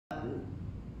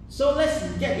So let's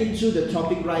get into the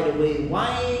topic right away.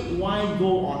 Why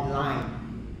go online?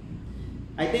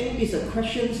 I think it's a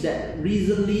question that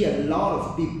recently a lot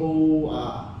of people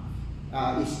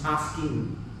is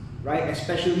asking, right?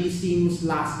 Especially since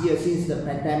last year, since the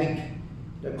pandemic,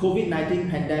 the COVID-19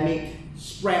 pandemic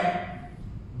spread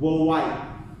worldwide.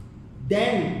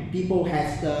 Then people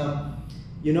has the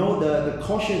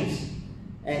cautions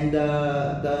and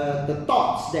the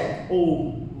thoughts that,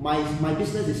 oh, my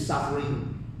business is suffering,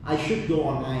 I should go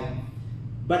online.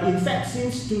 But in fact,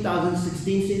 since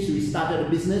 2016, since we started the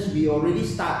business, we already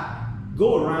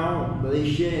go around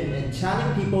Malaysia and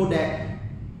telling people that,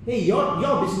 hey,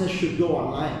 your business should go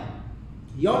online.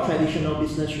 Your traditional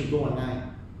business should go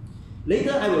online.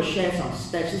 Later, I will share some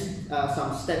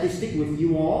statistics with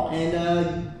you all,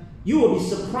 and you will be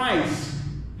surprised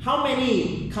how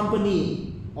many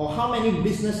company or how many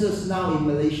businesses now in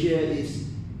Malaysia is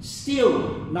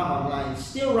still not online,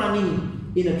 still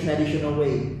running in a traditional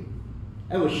way.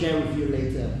 I will share with you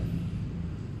later.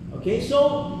 Okay,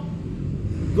 so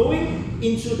going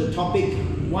into the topic,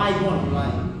 why go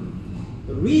online?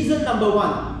 The reason number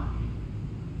one,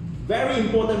 very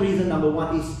important reason number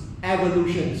one, is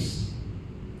evolutions.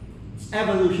 It's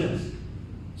evolutions.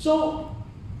 So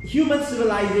human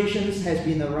civilizations has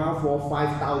been around for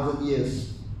 5,000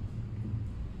 years.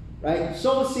 Right?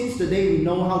 So since the day we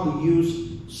know how to use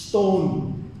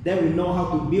stone, then we know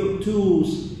how to build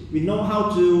tools, we know how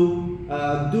to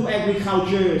do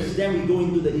agriculture, then we go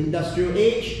into the industrial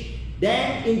age.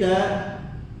 Then in the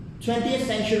 20th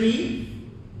century,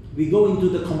 we go into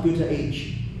the computer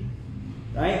age.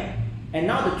 Right? And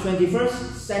now the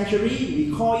 21st century,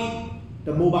 we call it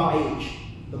the mobile age,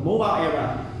 the mobile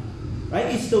era. Right?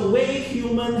 It's the way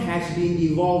human has been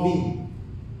evolving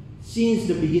since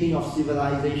the beginning of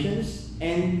civilizations,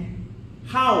 and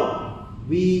how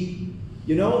we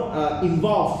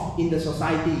involve in the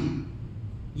society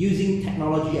using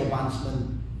technology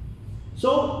advancement.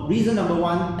 So reason number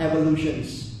one,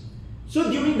 evolutions. So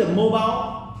during the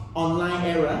mobile online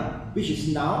era, which is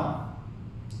now,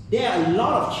 there are a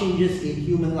lot of changes in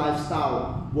human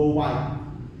lifestyle worldwide.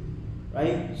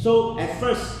 Right? So at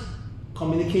first,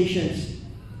 communications.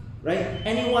 Right?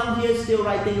 Anyone here still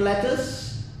writing letters?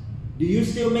 Do you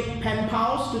still make pen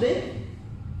pals today?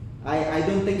 I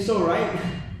don't think so, right?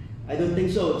 I don't think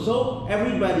so. So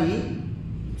everybody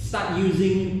start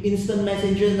using instant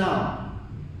messenger now.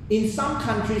 In some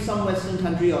countries, some Western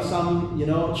country, or some,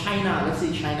 China, let's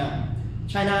say China.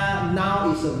 China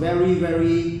now is a very,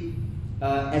 very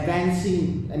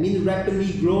advancing,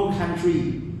 rapidly growing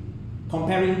country,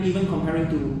 comparing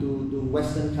to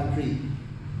Western country.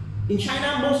 In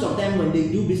China, most of them, when they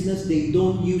do business, they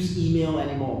don't use email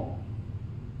anymore.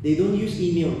 They don't use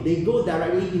email. They go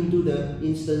directly into the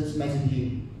instant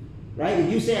messaging. Right?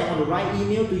 If you say, I want to write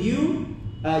email to you,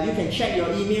 you can check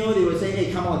your email. They will say,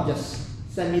 hey, come on, just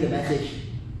send me the message.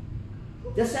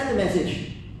 Just send the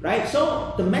message. Right?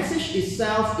 So the message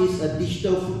itself is a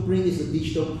digital footprint, is a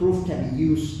digital proof, can be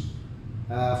used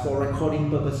for recording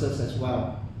purposes as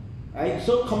well. Right?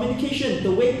 So communication,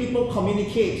 the way people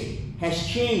communicate has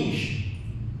changed.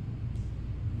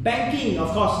 Banking,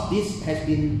 of course, this has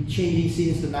been changing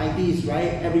since the 90s,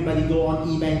 right? Everybody go on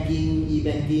e-banking.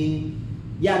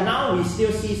 Yeah, now we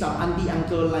still see some auntie,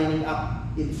 uncle lining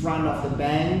up in front of the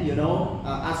bank,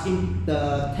 asking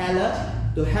the teller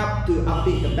to help to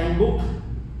update the bank book.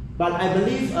 But I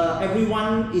believe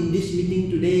everyone in this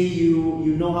meeting today,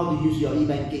 you know how to use your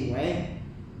e-banking, right?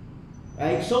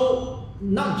 Right? So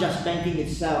not just banking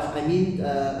itself,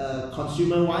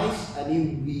 consumer-wise,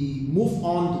 we move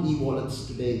on to e-wallets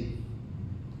today,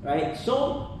 right?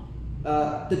 So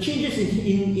the changes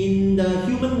in the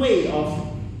human way of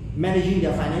managing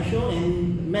their financial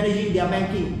and managing their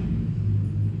banking.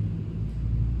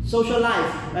 Social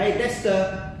life, right? That's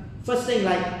the first thing.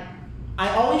 Like I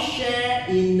always share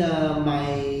in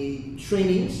my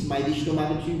trainings, my digital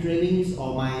marketing trainings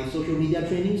or my social media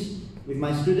trainings with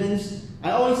my students.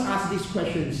 I always ask these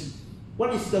questions.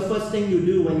 What is the first thing you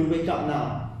do when you wake up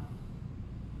now?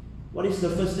 What is the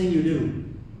first thing you do?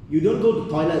 You don't go to the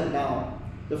toilet now.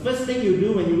 The first thing you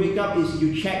do when you wake up is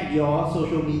you check your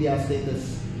social media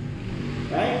status.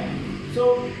 Right?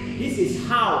 So this is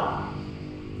how,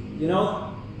 in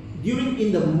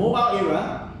the mobile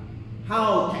era,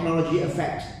 how technology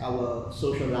affects our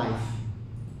social life.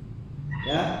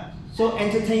 Yeah? So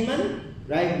entertainment,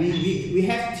 right? We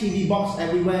have TV box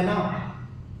everywhere now.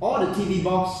 All the TV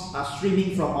box are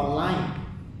streaming from online.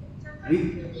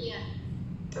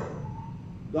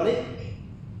 Got it?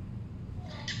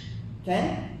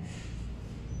 Can?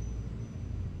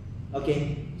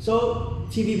 Okay. So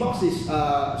TV box is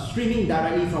streaming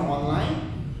directly from online.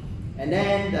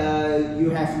 you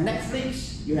have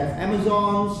Netflix, you have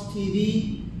Amazon's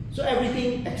TV, so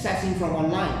everything accessing from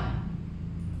online.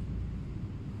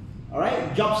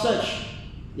 Alright, job search.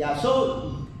 Yeah,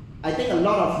 so I think a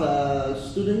lot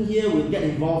of students here will get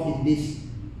involved in this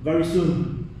very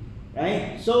soon.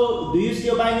 Right? So do you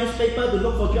still buy newspaper to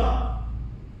look for job?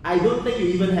 I don't think you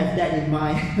even have that in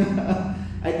mind.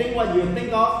 I think what you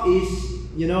think of is,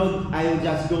 you know, I'll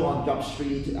just go on Job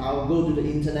Street, I'll go to the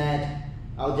internet,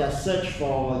 I'll just search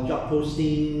for job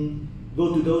posting,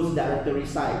 go to those directory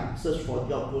sites, search for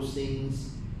job postings,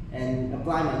 and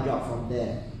apply my job from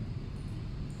there.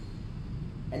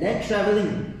 And then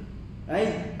traveling,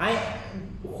 right?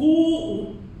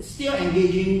 Who still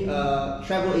engaging a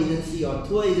travel agency or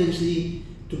tour agency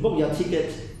to book your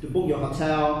ticket, to book your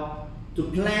hotel, to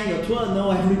plan your tour?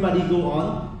 No, everybody go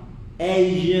on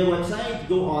Asia website,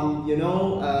 go on, you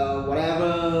know,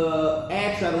 whatever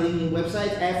air traveling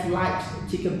website, air flight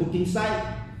ticket booking site.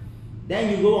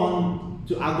 Then you go on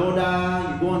to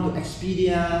Agoda, you go on to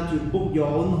Expedia to book your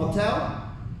own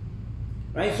hotel,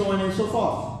 right? So on and so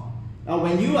forth. Now,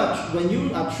 when you are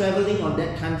traveling on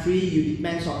that country, you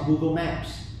depend on Google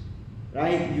Maps,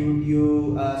 right?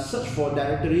 You search for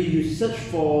directory, you search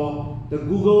for the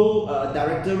Google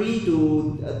directory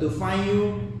to find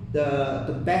you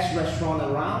the best restaurant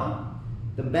around,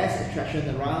 the best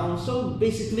attraction around. So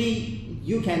basically,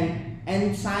 you can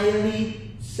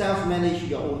entirely self-manage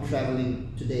your own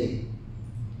traveling today.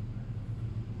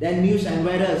 Then news and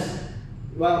weathers.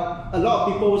 Well, a lot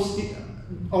of people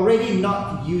already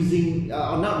not using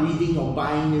or not reading or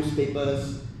buying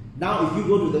newspapers. Now if you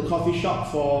go to the coffee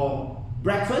shop for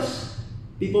breakfast,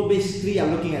 people basically are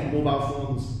looking at mobile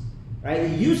phones, right?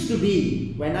 It used to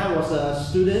be, when I was a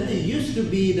student, it used to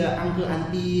be the uncle,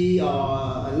 auntie, or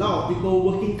a lot of people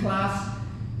working class,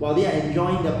 while they are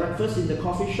enjoying their breakfast in the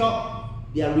coffee shop,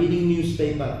 they are reading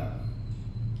newspaper,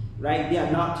 right? They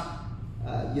are not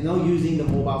you know, using the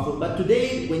mobile phone. But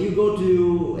today, when you go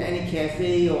to any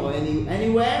cafe or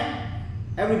anywhere,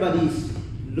 everybody's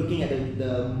looking at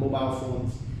the mobile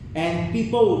phones. And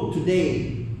people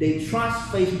today, they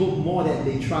trust Facebook more than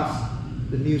they trust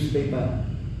the newspaper.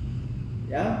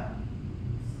 Yeah?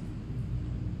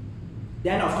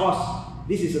 Then of course,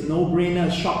 this is a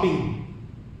no-brainer, shopping.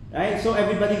 Right? So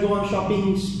everybody go on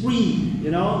shopping spree,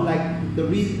 you know, like the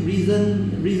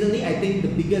recently I think the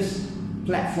biggest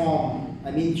platform,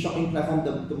 shopping platform,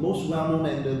 the most well-known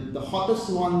and the hottest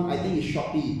one, I think, is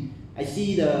Shopee. I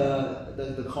see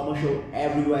the commercial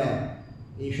everywhere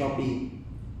in Shopee.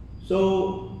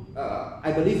 So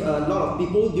I believe a lot of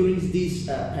people during this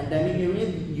pandemic area,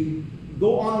 you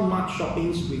go on Mart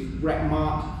shoppings with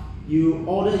GrabMart, you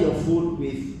order your food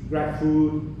with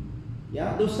GrabFood,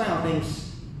 yeah, those kind of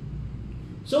things.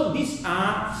 So these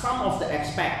are some of the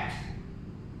aspects.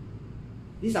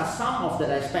 These are some of the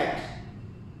aspects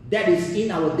that is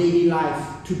in our daily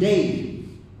life today,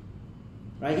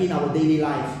 right? In our daily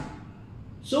life.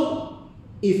 So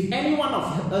if any one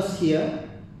of us here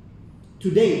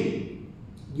today,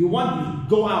 you want to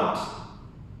go out,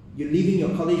 you're leaving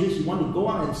your colleges, you want to go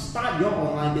out and start your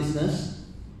online business,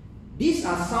 these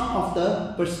are some of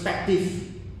the perspectives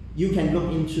you can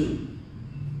look into.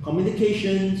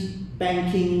 Communications,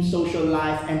 banking, social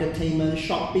life, entertainment,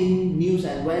 shopping, news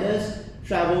and weathers,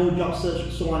 travel, job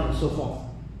search, so on and so forth.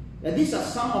 Now, these are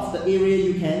some of the areas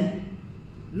you can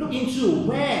look into.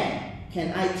 Where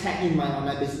can I tag in my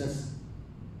online business?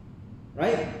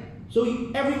 Right?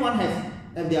 So everyone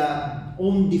have their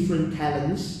own different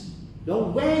talents. You know,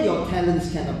 where your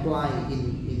talents can apply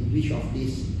in which of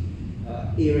these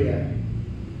area.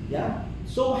 Yeah?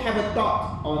 So have a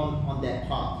thought on that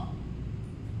part.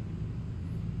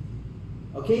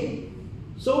 Okay?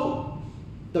 So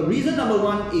the reason number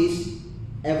one is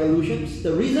evolutions.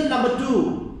 The reason number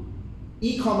two,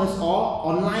 e-commerce or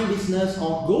online business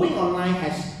or going online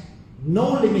has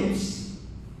no limits.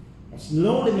 Has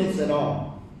no limits at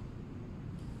all.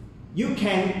 You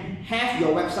can have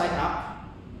your website up,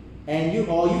 and you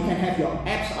can have your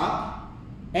apps up,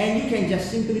 and you can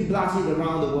just simply blast it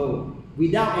around the world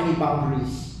without any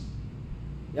boundaries.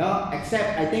 Yeah,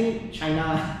 except I think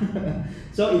China.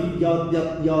 So if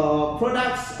your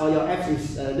products or your apps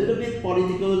is a little bit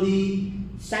politically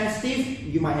sensitive,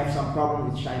 you might have some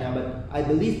problem with China, but I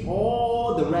believe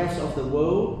all the rest of the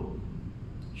world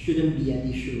shouldn't be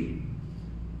an issue.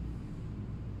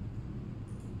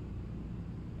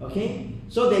 Okay,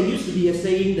 so there used to be a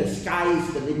saying, the sky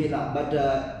is the limit, but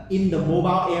in the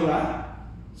mobile era,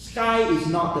 sky is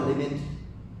not the limit.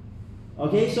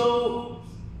 Okay, so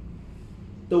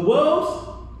the world's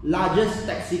largest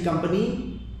taxi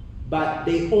company, but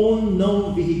they own no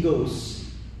vehicles.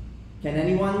 Can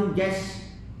anyone guess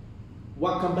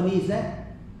What company is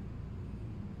that?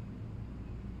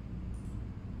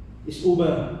 It's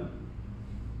Uber.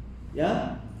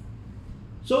 Yeah?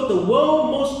 So the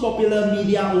world's most popular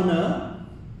media owner,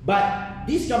 but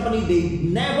this company, they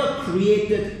never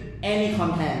created any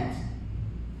content.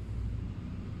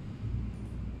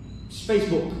 It's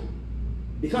Facebook.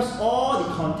 Because all the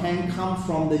content comes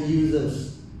from the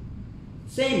users.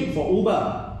 Same for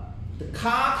Uber. The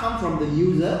car comes from the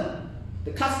user.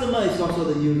 The customer is also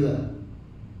the user.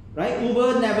 Right?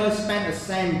 Uber never spent a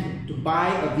cent to buy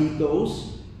a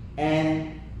vehicles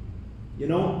and, you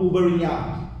know, Ubering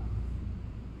out.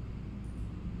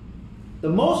 The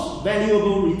most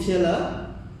valuable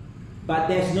retailer, but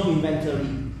there's no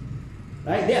inventory.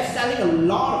 Right? They are selling a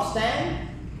lot of stamp,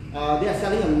 they are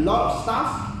selling a lot of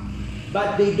stuff,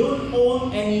 but they don't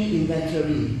own any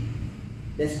inventory.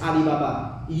 There's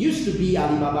Alibaba. It used to be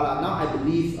Alibaba. Now I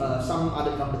believe some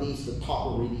other companies the top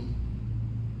already.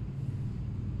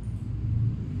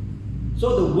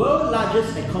 So the world's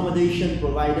largest accommodation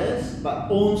providers,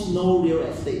 but owns no real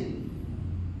estate.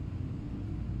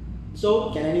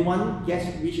 So can anyone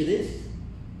guess which it is?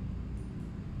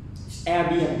 It's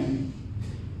Airbnb.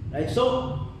 Right?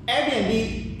 So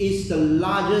Airbnb is the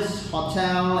largest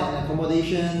hotel and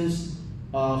accommodations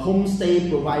homestay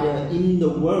provider in the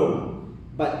world,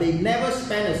 but they never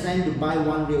spend a cent to buy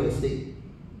one real estate.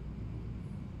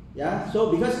 Yeah.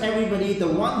 So because everybody, the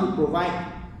one who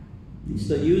provide is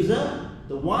the user.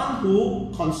 The one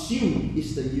who consumes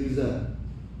is the user.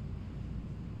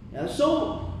 Yeah,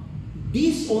 so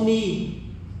this only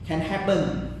can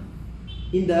happen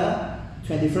in the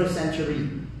 21st century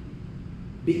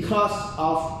because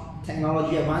of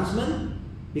technology advancement,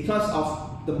 because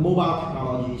of the mobile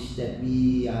technologies that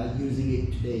we are using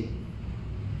it today.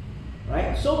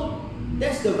 Right? So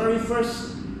that's the very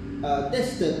first,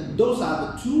 those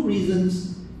are the two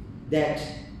reasons that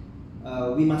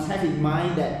we must have in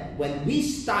mind, that when we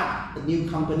start a new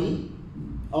company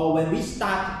or when we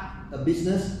start a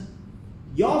business,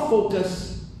 your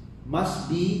focus must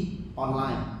be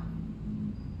online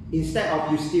instead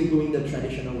of you still going the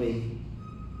traditional way.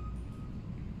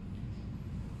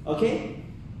 Okay?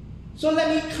 So let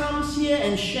me come here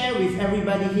and share with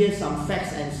everybody here some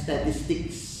facts and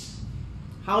statistics.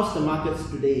 How's the markets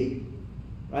today?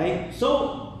 Right?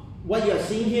 So what you are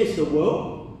seeing here is the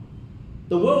world.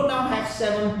 The world now has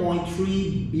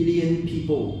 7.3 billion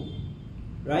people,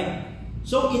 right?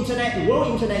 So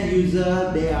world internet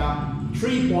user, there are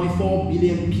 3.4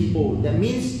 billion people. That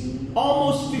means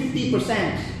almost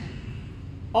 50%,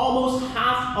 almost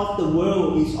half of the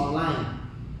world is online,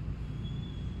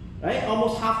 right?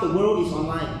 Almost half the world is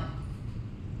online.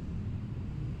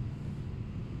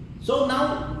 So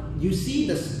now you see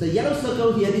the yellow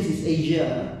circle here, this is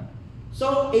Asia.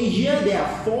 So Asia, there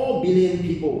are 4 billion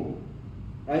people.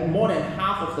 Right? More than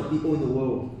half of the people in the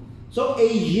world. So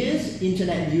Asia's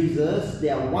internet users,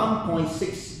 there are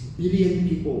 1.6 billion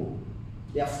people.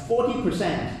 There are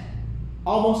 40%.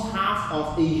 Almost half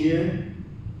of Asia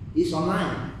is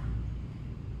online.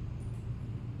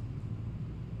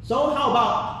 So how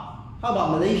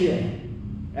about Malaysia?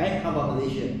 Right? How about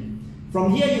Malaysia?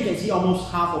 From here you can see almost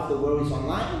half of the world is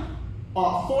online,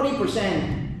 or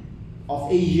 40%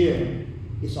 of Asia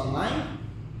is online.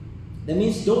 That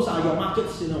means those are your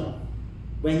markets, you know.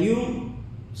 When you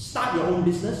start your own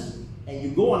business and you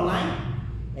go online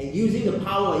and using the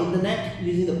power of internet,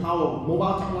 using the power of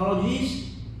mobile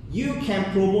technologies, you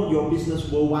can promote your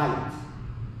business worldwide.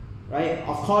 Right?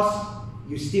 Of course,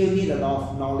 you still need a lot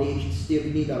of knowledge, still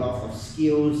need a lot of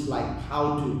skills, like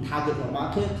how to target your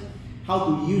market, how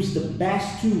to use the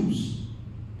best tools,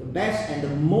 the best and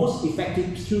the most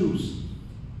effective tools,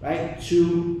 right,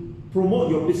 to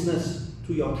promote your business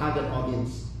to your target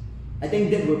audience. I think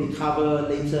that will be covered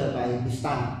later by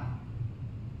Disted.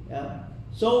 Yeah.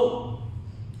 So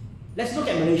let's look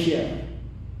at Malaysia.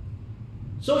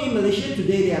 So in Malaysia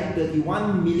today there are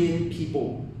 31 million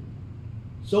people.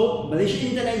 So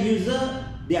Malaysian internet user,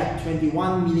 there are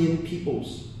 21 million people.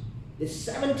 There's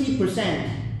 70%,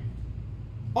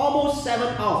 almost 7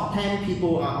 out of 10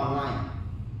 people are online.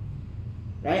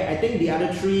 Right? I think the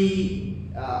other 3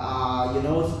 are, you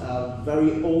know,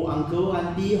 very old uncle,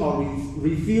 auntie who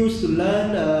refuse to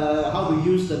learn how to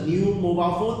use the new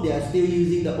mobile phone. They are still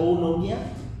using the old Nokia.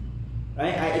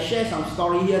 Right? I share some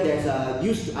story here. I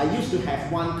used to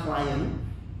have one client.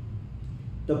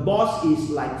 The boss is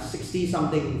like 60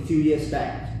 something a few years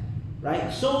back.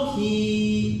 Right? So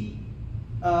he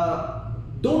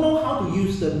don't know how to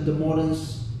use the modern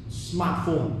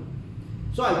smartphone.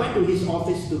 So I went to his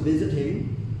office to visit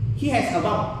him. He has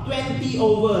about 20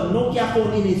 over Nokia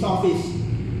phone in his office,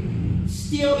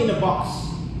 still in a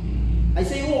box. I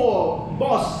say, oh,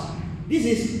 boss, this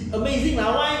is amazing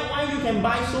now. Why you can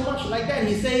buy so much like that?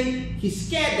 He say he's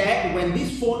scared that when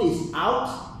this phone is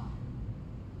out,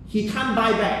 he can't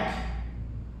buy back.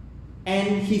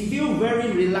 And he feels very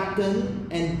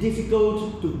reluctant and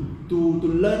difficult to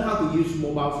learn how to use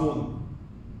mobile phone.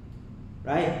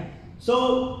 Right?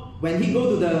 So when he go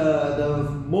to the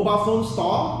mobile phone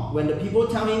store, when the people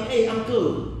tell him, hey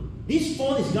uncle, this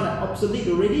phone is gonna obsolete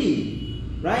already,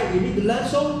 right? You need to learn.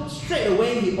 So straight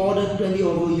away he ordered 20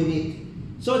 over unit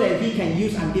so that he can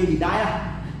use until he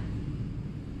die.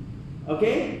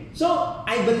 Okay? So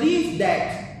I believe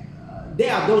that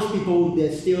there are those people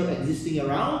that are still existing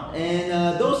around,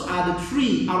 and those are the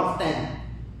 3 out of 10,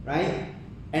 right?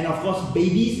 And of course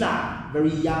babies lah, very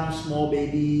young, small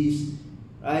babies,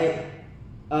 right?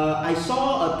 I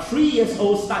saw a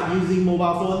 3-year-old start using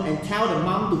mobile phone and tell the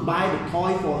mom to buy the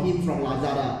toy for him from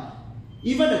Lazada.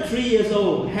 Even a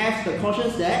 3-year-old has the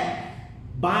conscience that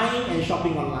buying and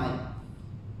shopping online.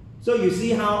 So you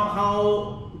see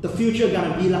how the future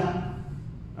gonna be lah.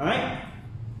 Alright?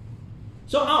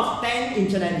 So out of 10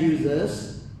 internet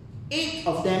users, 8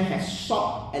 of them have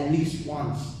shopped at least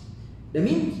once. That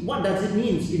means, what does it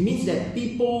mean? It means that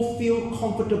people feel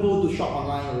comfortable to shop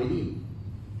online already.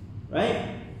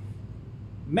 Right?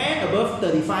 Men above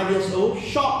 35 years old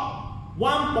shop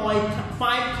 1.5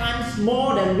 times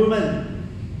more than women.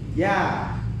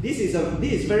 Yeah, this is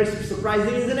very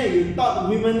surprising, isn't it? You thought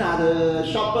women are the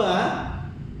shopper, huh?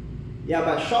 Yeah,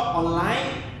 but shop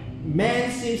online,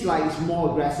 men seems like it's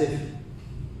more aggressive.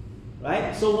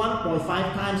 Right? So 1.5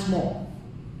 times more.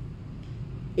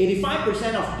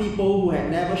 85% of people who have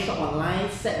never shopped online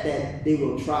said that they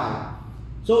will try.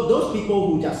 So those people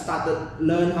who just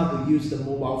learn how to use the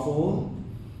mobile phone,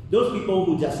 those people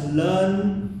who just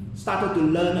started to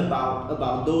learn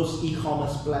about those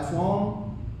e-commerce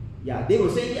platform, yeah, they will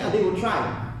say, yeah, they will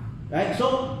try, right?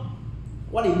 So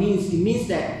what it means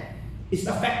that it's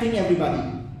affecting everybody,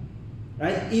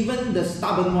 right? Even the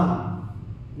stubborn one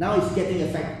now is getting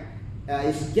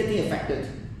affected,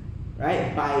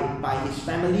 right? By his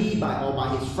family, or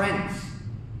by his friends,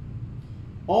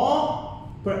 or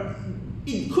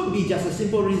it could be just a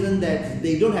simple reason that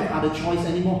they don't have other choice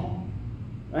anymore.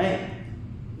 Right?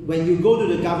 When you go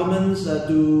to the governments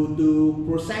to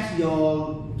process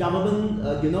your government,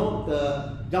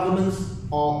 the government's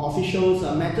or officials'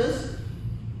 matters,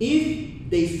 if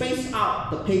they phase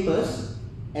out the papers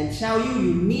and tell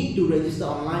you need to register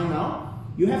online now,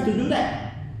 you have to do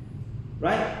that,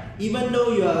 right? Even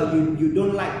though you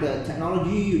don't like the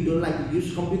technology, you don't like to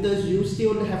use computers, you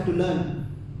still have to learn.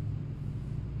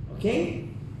 Okay?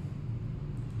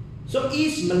 So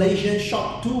East Malaysian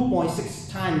shop 2.6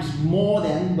 times more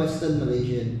than Western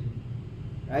Malaysian,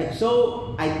 right?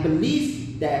 So I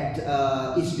believe that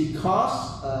it's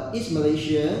because East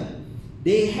Malaysia,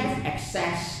 they have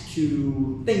access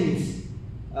to things,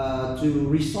 to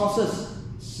resources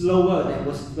slower than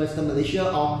Western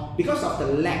Malaysia, or because of the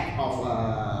lack of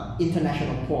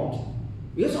international port.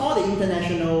 Because all the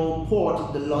international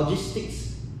port, the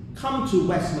logistics come to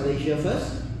West Malaysia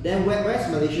first, then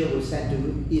West Malaysia will send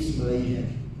to East Malaysia.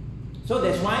 So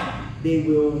that's why they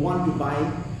will want to buy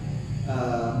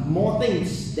more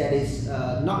things that is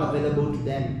not available to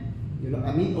them.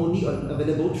 Only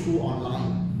available through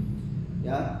online.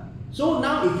 Yeah. So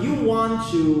now, if you want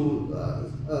to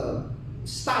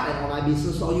start an online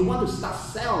business, or you want to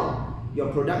sell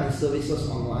your product and services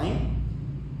online,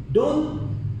 don't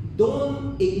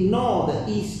ignore the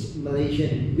East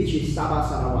Malaysian, which is Sabah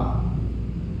Sarawak.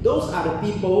 Those are the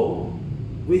people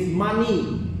with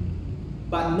money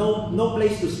but no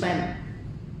place to spend.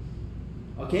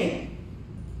 Okay?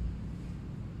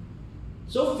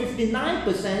 So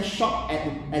 59% shop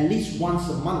at least once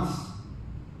a month.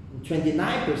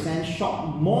 29%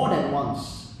 shop more than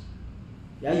once.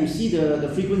 Yeah, you see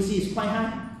the frequency is quite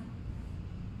high.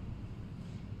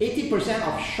 80%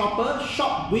 of shoppers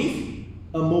shop with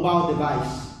a mobile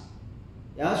device.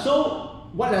 Yeah, so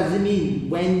what does it mean?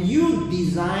 When you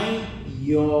design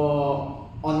your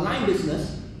online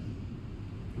business,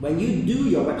 when you do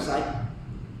your website,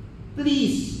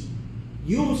 please,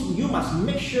 you must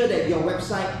make sure that your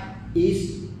website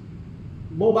is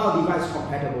mobile device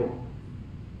compatible.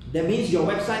 That means your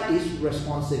website is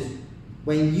responsive.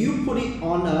 When you put it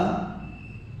on a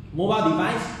mobile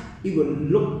device, it will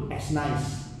look as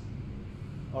nice.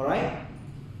 Alright?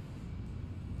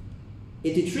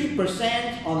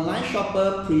 83% online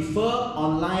shopper prefer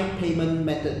online payment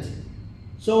method.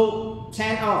 So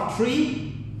 8 out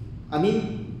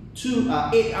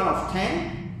of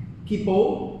 10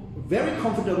 people very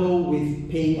comfortable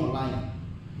with paying online.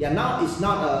 Yeah, now it's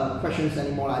not a question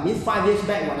anymore. I mean, 5 years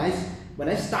back when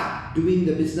I start doing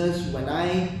the business, when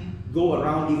I go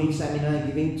around giving seminar,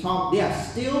 giving talk, there are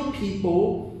still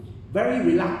people very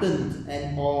reluctant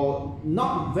and or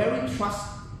not very trust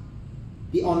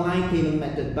the online payment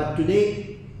method. But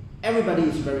today, everybody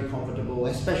is very comfortable,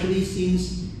 especially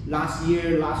since last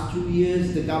 2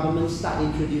 years, the government started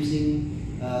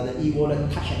introducing the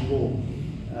e-wallet touch and go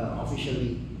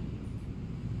officially.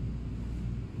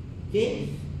 Okay,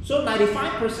 so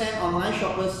 95% online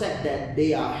shoppers said that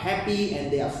they are happy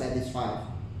and they are satisfied.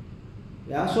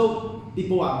 Yeah, so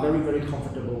people are very, very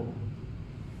comfortable.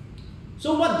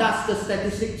 So what does the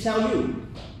statistic tell you?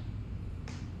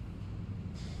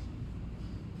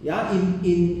 Yeah,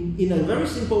 in a very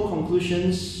simple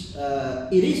conclusions,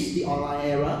 it is the online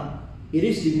era, it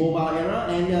is the mobile era,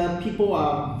 and people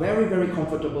are very, very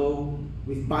comfortable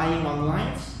with buying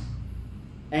online.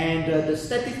 And the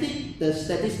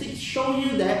statistics show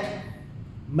you that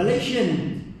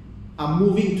Malaysians are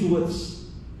moving towards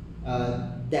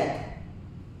that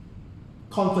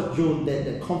comfort zone,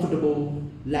 that comfortable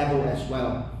level as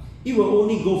well. It will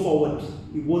only go forward.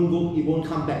 It won't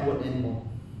come backward anymore.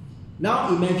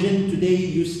 Now imagine today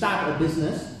you start a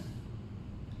business.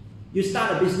 You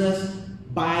start a business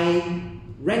by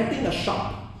renting a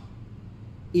shop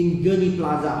in Gurney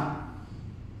Plaza,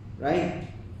 right?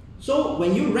 So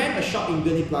when you rent a shop in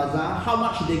Gurney Plaza, how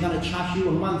much are they gonna charge you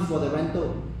a month for the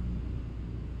rental?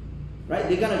 Right?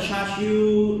 They're gonna charge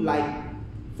you like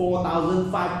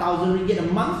 4,000, 5,000 ringgit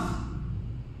a month.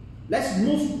 Let's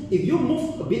move, if you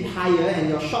move a bit higher and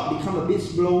your shop become a bit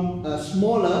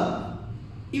smaller,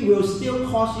 it will still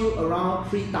cost you around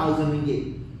 3,000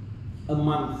 ringgit a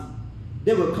month.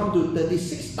 That will come to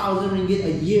 36,000 ringgit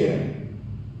a year.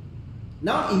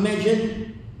 Now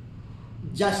imagine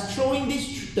just throwing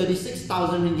this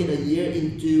 36,000 ringgit a year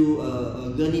into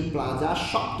a Gurney Plaza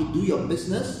shop to do your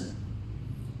business,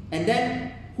 and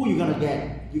then who you gonna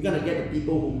get? You're gonna get the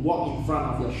people who walk in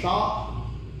front of your shop.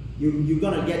 You're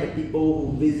gonna get the people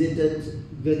who visited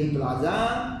Gurney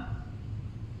Plaza,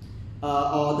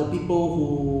 or the people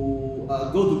who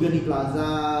go to Gurney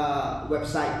Plaza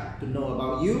website to know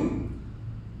about you.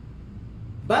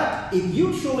 But if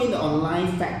you throw in the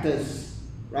online factors,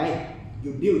 right?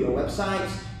 You build your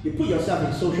websites, you put yourself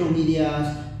in social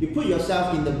medias, you put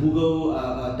yourself in the Google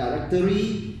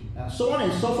directory, so on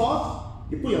and so forth.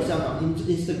 You put yourself on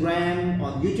Instagram,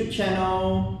 on YouTube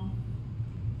channel,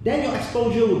 then your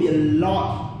exposure will be a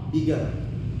lot bigger,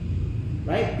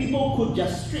 right? People could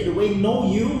just straight away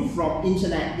know you from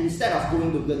internet instead of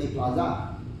going to Gurney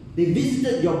Plaza. They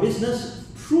visited your business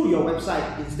through your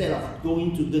website instead of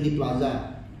going to Gurney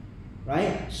Plaza,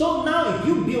 right? So now if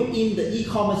you build in the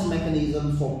e-commerce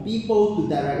mechanism for people to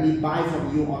directly buy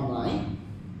from you online,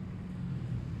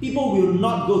 people will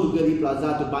not go to Gurney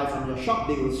Plaza to buy from your shop.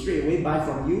 They will straight away buy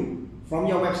from you from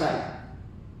your website.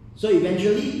 So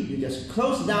eventually, you just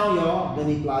close down your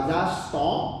Gurney Plaza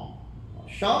store or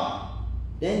shop,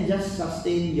 then just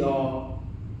sustain your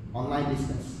online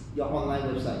business, your online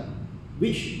website,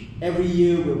 which every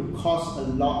year will cost a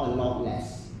lot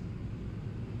less.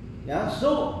 Yeah,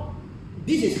 so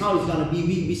this is how it's gonna be.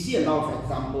 We see a lot of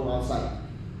examples outside.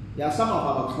 Yeah, some of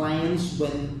our clients,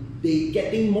 when they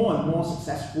getting more and more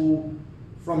successful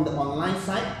from the online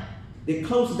side, they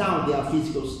close down their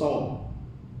physical store,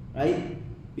 right?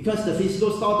 Because the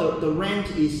physical store, the rent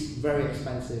is very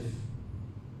expensive.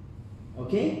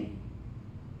 Okay?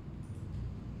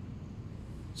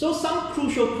 So some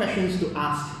crucial questions to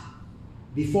ask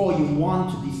before you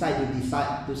want to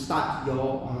decide to start your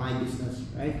online business,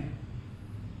 right?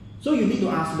 So you need to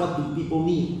ask, what do people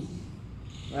need,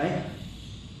 right?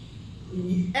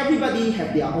 Everybody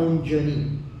have their own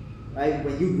journey, right?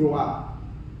 When you grow up,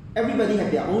 everybody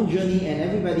have their own journey and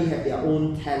everybody have their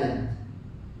own talent.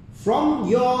 From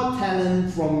your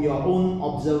talent, from your own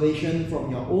observation,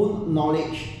 from your own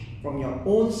knowledge, from your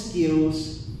own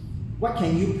skills, what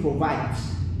can you provide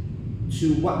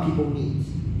to what people need?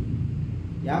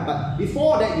 Yeah, but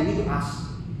before that, you need to ask,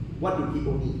 what do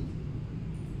people need?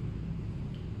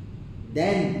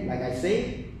 Then, like I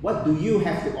say, what do you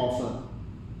have to offer?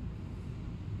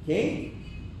 Okay?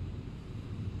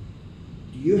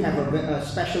 Do you have a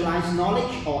specialized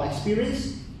knowledge or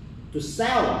experience to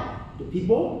sell to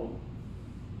people?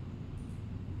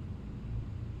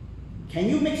 Can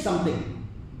you make something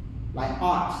like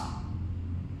art,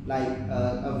 like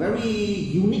a very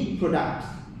unique product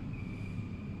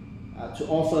to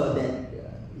offer that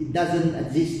it doesn't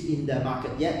exist in the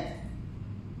market yet?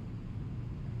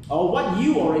 Or what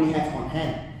you already have on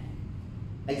hand?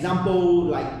 Example,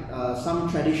 like some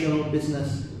traditional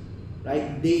business,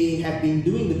 right? They have been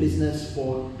doing the business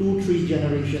for 2-3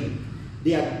 generations.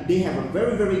 They have a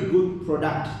very good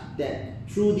product that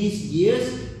through these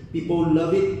years, people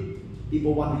love it,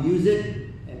 people want to use it,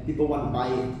 and people want to buy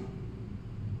it.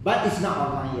 But it's not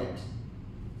online yet.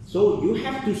 So you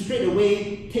have to straight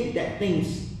away take that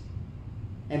things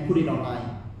and put it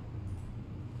online.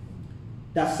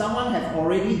 Does someone have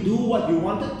already do what you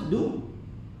wanted to do?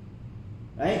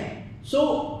 Right?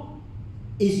 So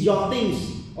is your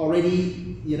things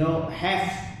already,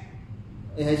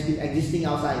 has been existing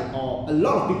outside, or a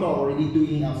lot of people are already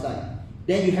doing it outside?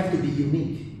 Then you have to be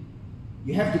unique.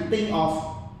 You have to think of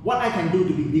what I can do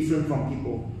to be different from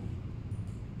people.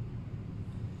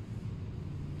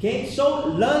 Okay, so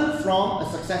learn from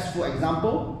a successful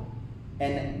example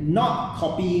and not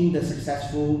copying the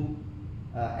successful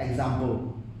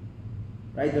example.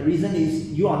 Right? The reason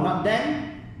is you are not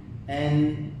them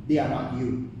and they are not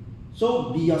you.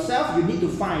 So be yourself. You need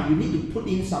to put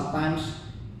in sometimes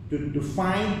to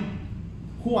find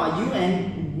who are you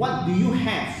and what do you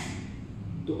have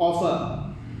to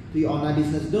offer to your online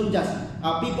business. Don't just,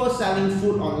 people selling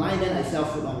food online, then I sell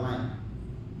food online.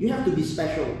 You have to be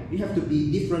special. You have to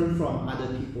be different from other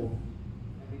people.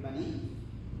 Everybody?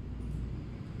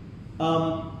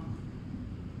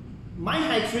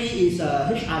 MyHi3 is a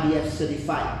HRDF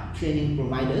certified training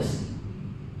providers.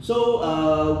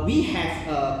 So we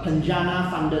have Penjana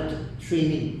funded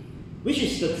training, which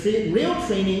is the real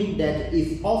training that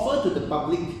if offered to the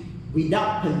public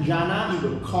without Penjana, it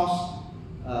will cost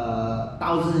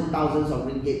thousands and thousands of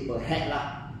ringgit per head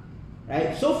lah.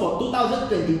 Right? So for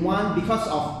 2021, because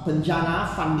of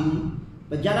Penjana funding,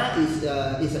 Penjana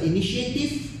is an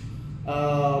initiative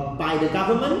by the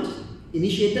government,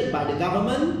 initiated by the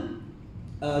government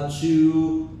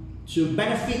to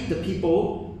benefit the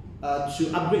people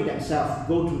to upgrade themselves,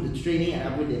 go through the training and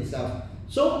upgrade themselves.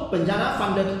 So Penjana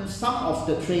funded some of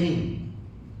the training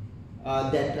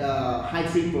that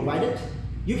Hi3 provided.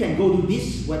 You can go to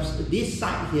this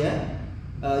site here.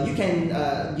 You can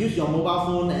use your mobile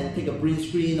phone and take a print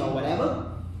screen or whatever.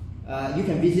 You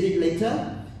can visit it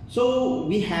later. So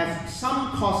we have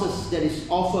some courses that is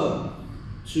offered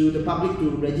to the public to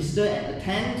register and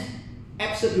attend,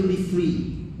 absolutely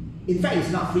free. In fact,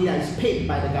 it's not free, it's paid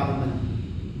by the government.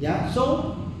 Yeah,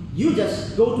 so you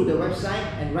just go to the website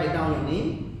and write down your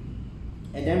name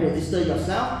and then register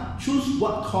yourself. Choose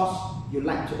what course you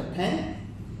like to attend.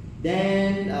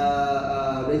 Then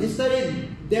register it.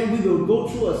 Then we will go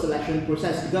through a selection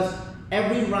process because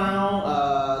every round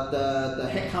the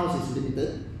head count is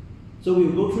limited. So we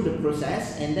will go through the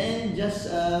process and then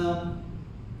just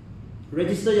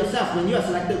register yourself. When you are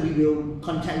selected, we will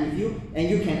contact with you and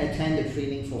you can attend the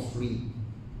training for free.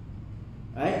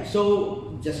 Alright,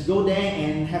 so just go there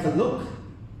and have a look.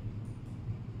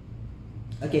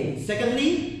 Okay,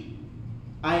 secondly,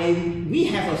 we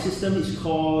have a system, it's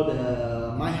called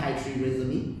MyHi3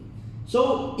 Resume.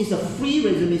 So it's a free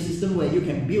resume system where you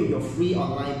can build your free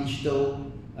online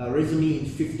digital resume in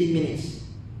 15 minutes.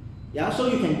 Yeah, so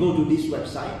you can go to this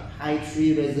website,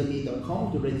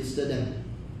 hi3resume.com, to register them.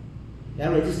 Yeah,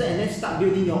 register and then start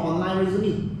building your online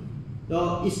resume.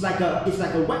 So it's like a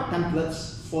web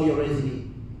templates for your resume.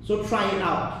 So try it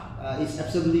out. It's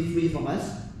absolutely free from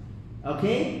us.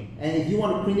 Okay, and if you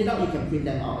want to print it out, you can print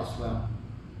them out as well.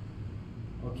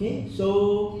 Okay,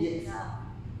 so yes.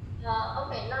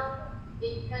 Okay, now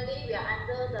currently we are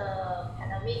under the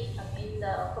pandemic,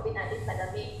 the COVID-19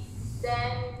 pandemic.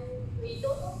 Then we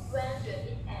don't know when will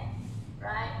it end,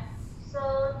 right?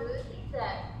 So do you think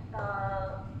that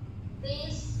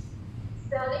this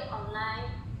selling online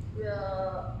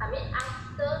will,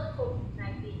 after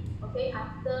COVID-19, okay,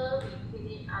 after we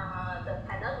finish the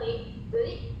pandemic, will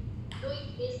it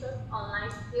doing business online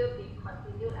still be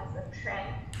continued as a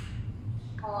trend,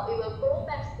 or it will go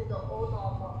back to the old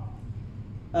normal?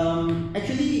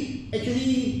 Actually,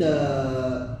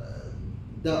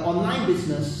 the online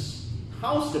business,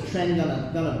 how's the trend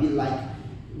gonna be like?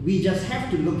 We just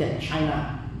have to look at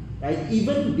China, right?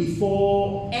 Even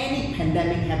before any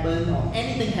pandemic happened or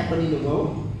anything happened in the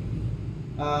world,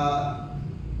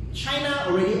 China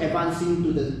already advancing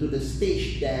to the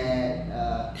stage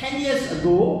that 10 years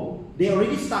ago they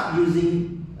already start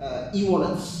using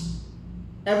e-wallets.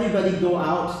 Everybody go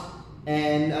out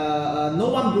and no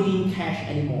one bringing cash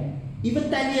anymore. Even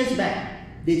 10 years back,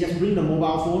 they just bring the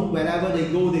mobile phone wherever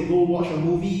they go watch a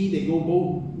movie, they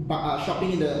go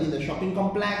shopping in the shopping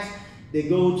complex, they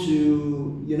go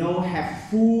to have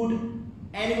food,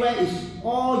 anywhere is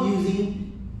all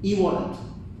using e-wallet.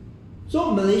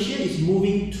 So Malaysia is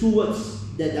moving towards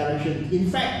that direction. In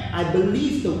fact, I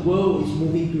believe the world is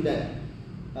moving to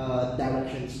that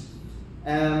directions.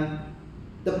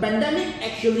 The pandemic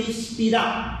actually speed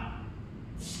up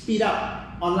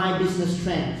online business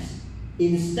trends.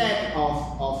 instead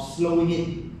of slowing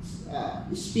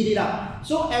it, speed it up.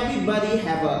 So everybody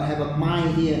have a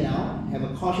mind here now, have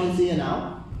a conscience here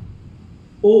now.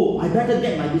 Oh, I better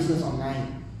get my business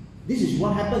online. This is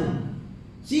what happened.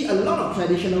 See, a lot of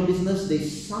traditional business, they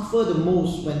suffer the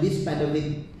most when this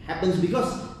pandemic happens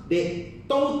because they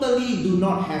totally do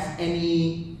not have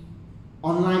any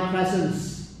online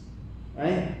presence,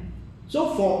 right?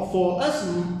 So for us,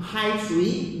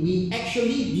 MyHi3, we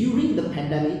actually, during the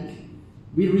pandemic,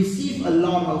 we received a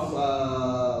lot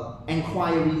of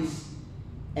inquiries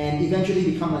and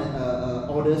eventually become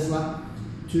orders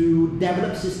to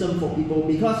develop system for people,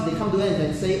 because they come to us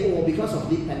and say, oh, because of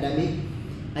this pandemic,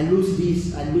 I lose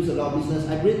this, I lose a lot of business,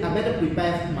 I better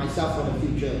prepare myself for the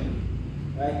future,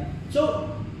 right? So,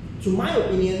 to my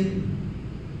opinion,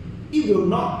 it will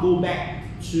not go back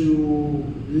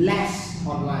to less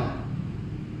online.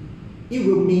 It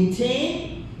will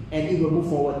maintain and it will move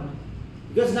forward.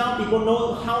 Because now people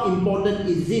know how important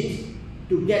is it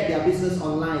to get their business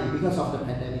online because of the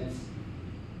pandemic.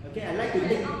 Okay, I'd like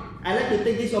to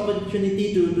take this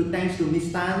opportunity to thanks to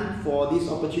Ms. Tan for these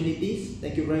opportunities.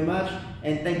 Thank you very much,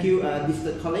 and thank you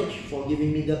Disted College for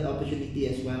giving me that opportunity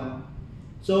as well.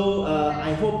 So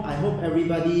I hope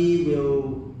everybody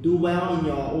will do well in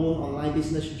your own online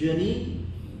business journey,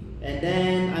 and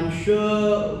then I'm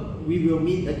sure we will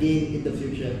meet again in the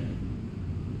future.